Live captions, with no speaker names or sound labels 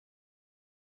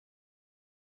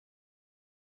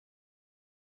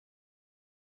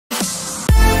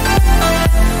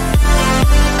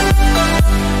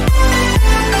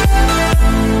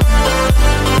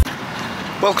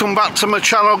welcome back to my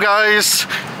channel, guys.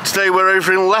 Today we're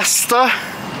over in Leicester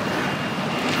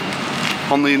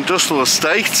on the industrial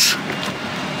estate.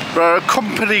 We're a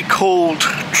company called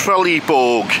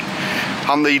Foldable,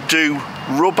 and they do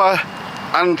rubber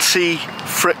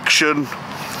anti-friction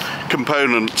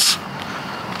components.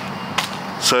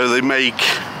 So they make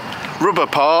rubber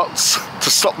parts to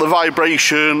stop the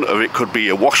vibration of, it could be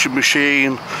a washing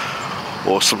machine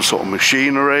or some sort of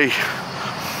machinery,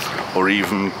 or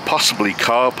even possibly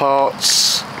car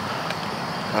parts.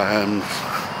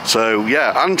 So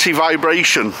yeah,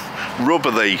 anti-vibration rubber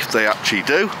they actually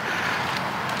do.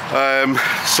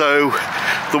 So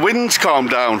the wind's calmed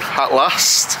down at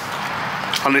last,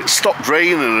 and it stopped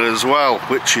raining as well,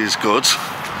 which is good,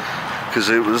 because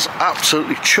it was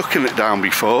absolutely chucking it down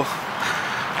before.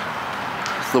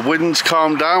 The wind's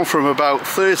calmed down from about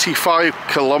 35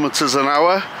 kilometers an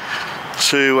hour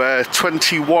to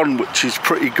 21, which is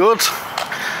pretty good.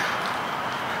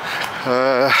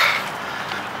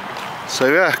 So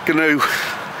yeah, gonna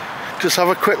just have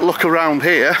a quick look around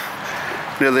here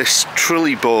near this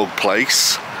Foldable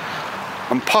place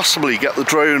and possibly get the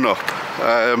drone up.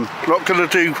 Not gonna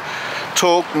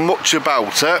talk much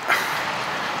about it.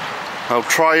 I'll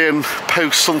try and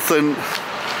post something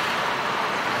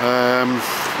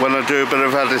when I do a bit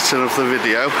of editing of the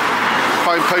video.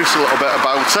 Try and post a little bit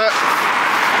about it.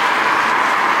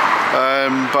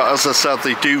 But as I said,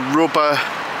 they do rubber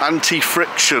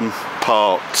anti-friction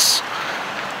parts.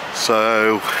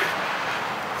 So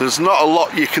there's not a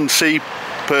lot you can see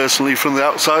personally from the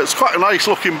outside. It's quite a nice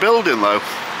looking building though.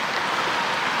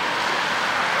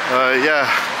 Yeah,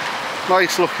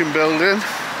 nice looking building.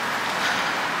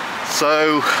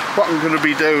 So what I'm going to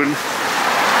be doing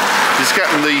is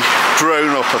getting the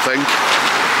drone up, I think,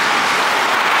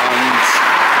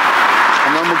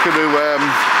 and then we're going to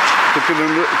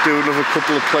do another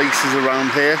couple of places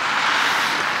around here,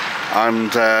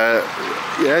 and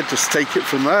yeah, just take it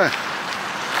from there.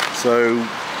 So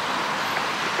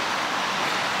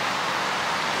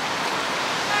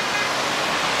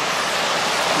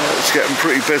it's getting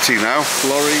pretty busy now.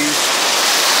 Lorries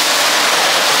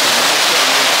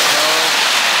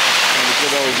and a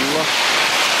good old lot.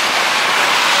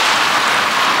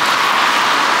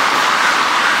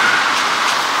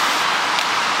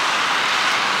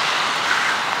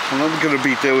 And then we're going to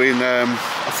be doing,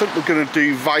 I think we're going to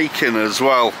do Viking as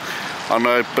well, and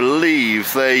I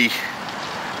believe they're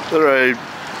a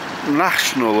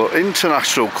national or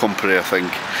international company, I think,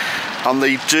 and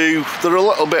they're a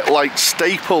little bit like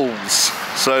Staples,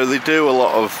 so they do a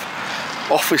lot of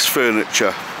office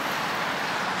furniture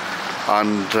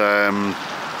and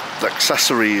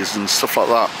accessories and stuff like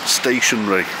that,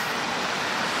 stationery.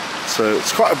 So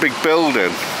it's quite a big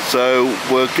building, so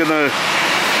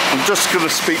I'm just going to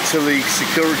speak to the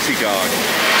security guy.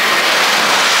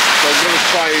 So I'm going to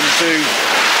try and do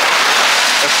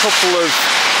a couple of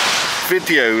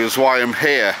videos while I'm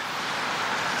here,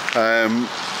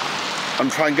 and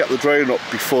try and get the drone up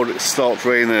before it starts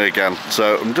raining again.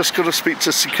 So I'm just going to speak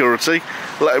to security,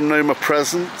 let them know my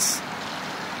presence,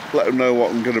 let them know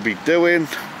what I'm going to be doing.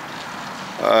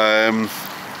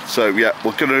 So yeah,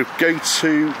 we're going to go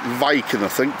to Viking, I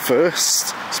think,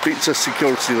 first, speak to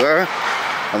security there,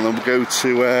 and then we'll go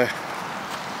to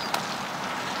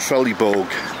Foldable,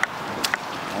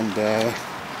 and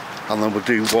then we'll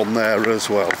do one there as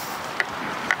well.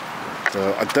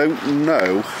 So I don't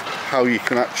know how you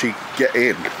can actually get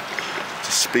in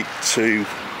to speak to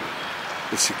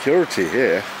the security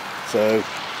here, so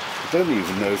I don't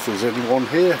even know if there's anyone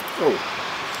here. Oh.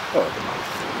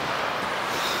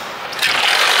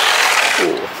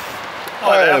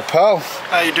 Hiya, pal.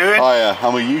 How you doing? Hiya,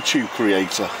 I'm a YouTube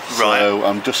creator, right. So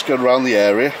I'm just going around the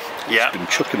area. Yeah. I've been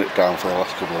chucking it down for the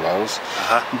last couple of hours.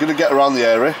 I'm going to get around the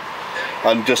area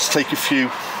and just take a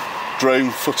few drone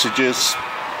footages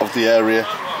of the area.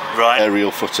 Right.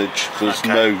 Aerial footage. There's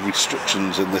no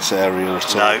restrictions in this area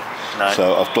at all. No.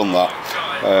 So I've done that.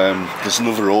 There's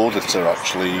another auditor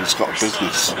actually. He's got a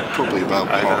business probably about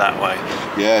over that way.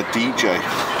 Yeah, DJ.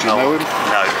 Do you know him?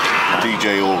 No.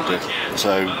 DJ Audit.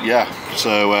 So yeah.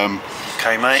 So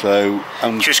okay, mate. So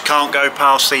just can't go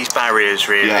past these barriers,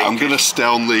 really. Yeah, I'm going to stay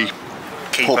on the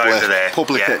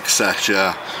public access.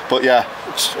 Yeah, but yeah,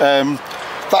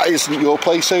 that isn't your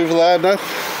place over there, no?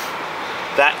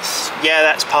 That's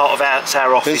part of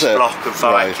our office block of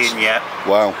Viking. Right. Yeah.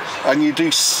 Wow. And you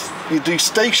do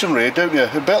stationery, don't you?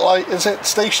 A bit like, is it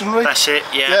stationery? That's it.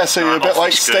 Yeah. Yeah. So you're a bit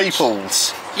like goods.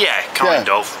 Staples. Yeah, kind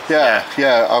of. Yeah.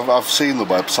 I've seen the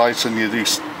website, and you do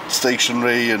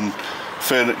stationery and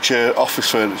furniture, office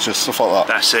furniture, stuff like that.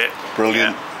 That's it.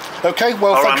 Brilliant. Yeah. Okay.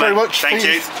 Well, thank you very much. Thank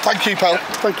you. Thank you, pal.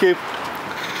 Thank you.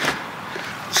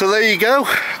 So there you go.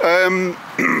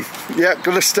 Yeah,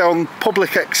 gonna stay on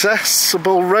public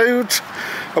accessible road.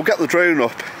 I'll get the drone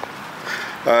up,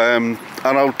 and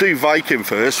I'll do Viking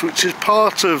first, which is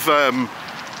part of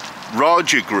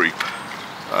Raja Group.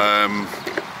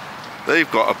 They've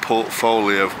got a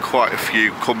portfolio of quite a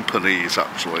few companies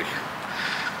actually.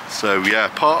 So yeah,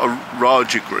 part of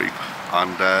Raja Group,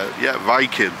 and yeah,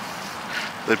 Viking.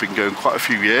 They've been going quite a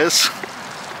few years.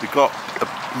 We've got a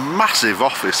massive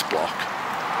office block.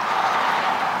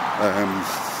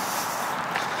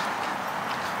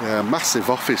 Yeah,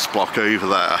 massive office block over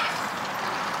there.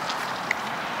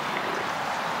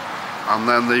 And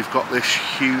then they've got this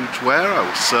huge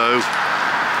warehouse. So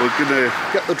we're gonna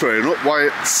get the drone up while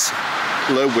it's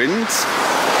low winds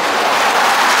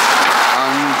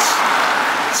and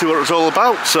see what it's all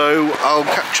about. So I'll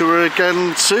catch you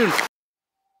again soon.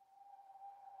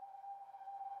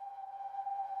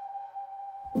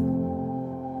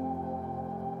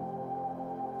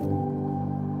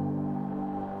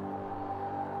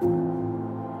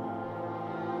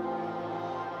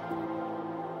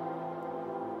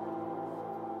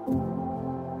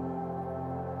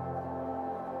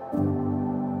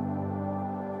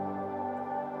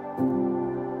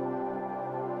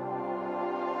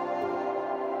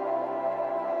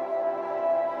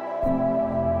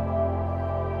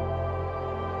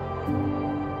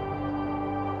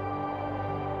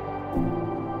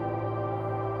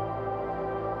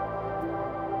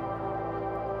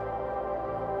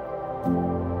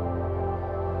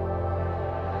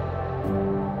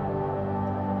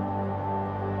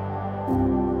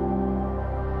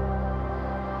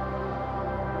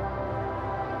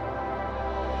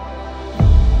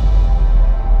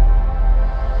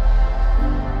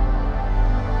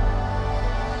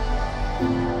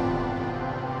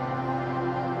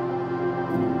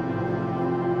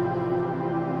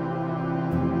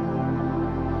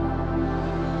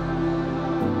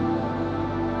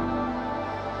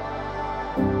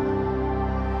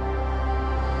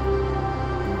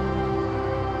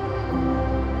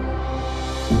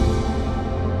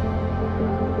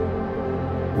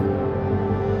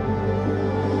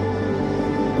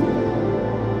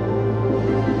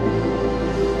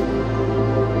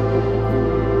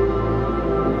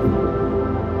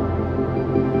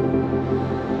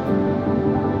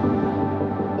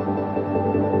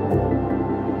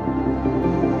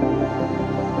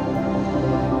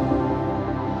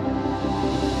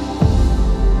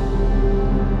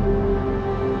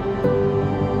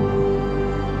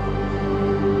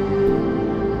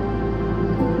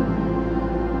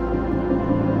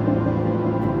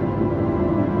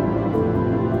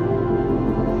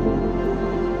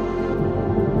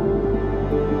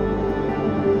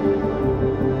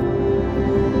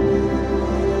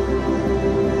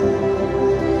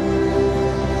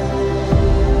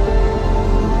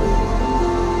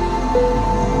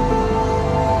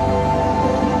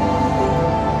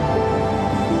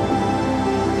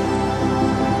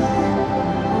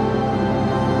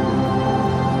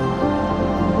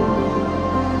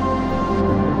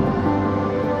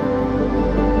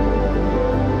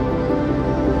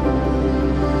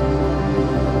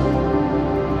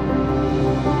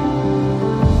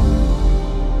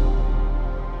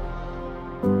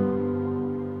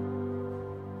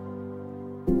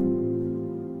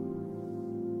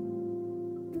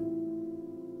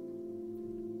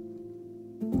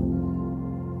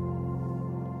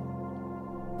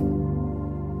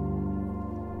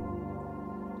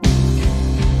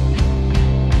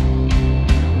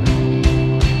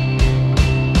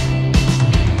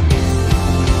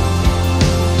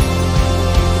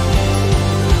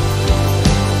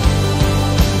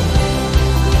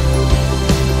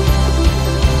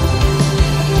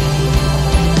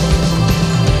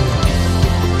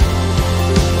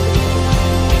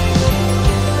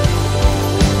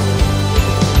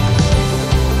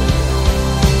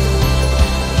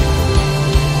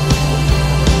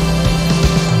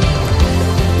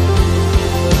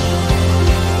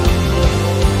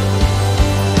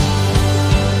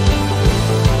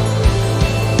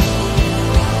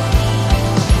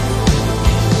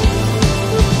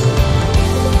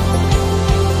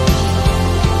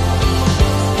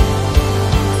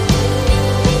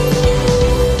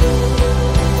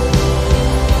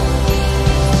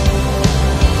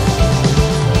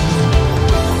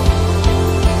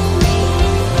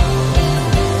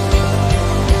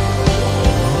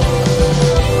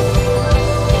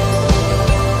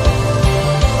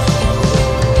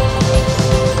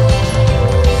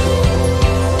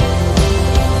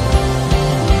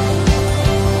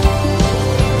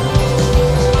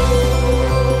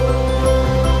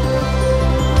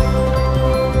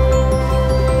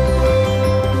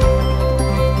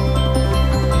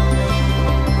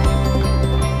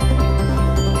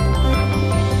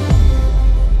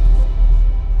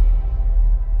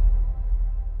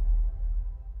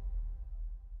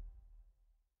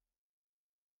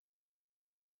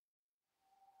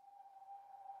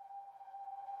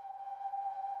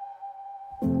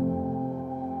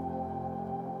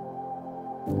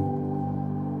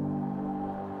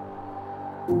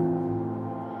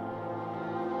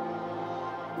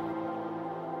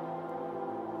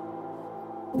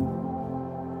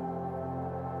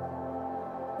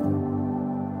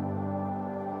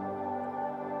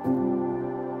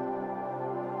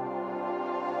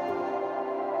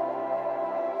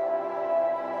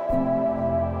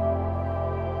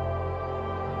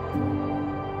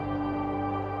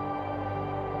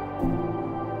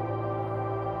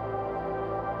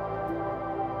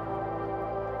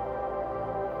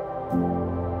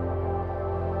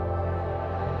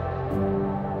 you.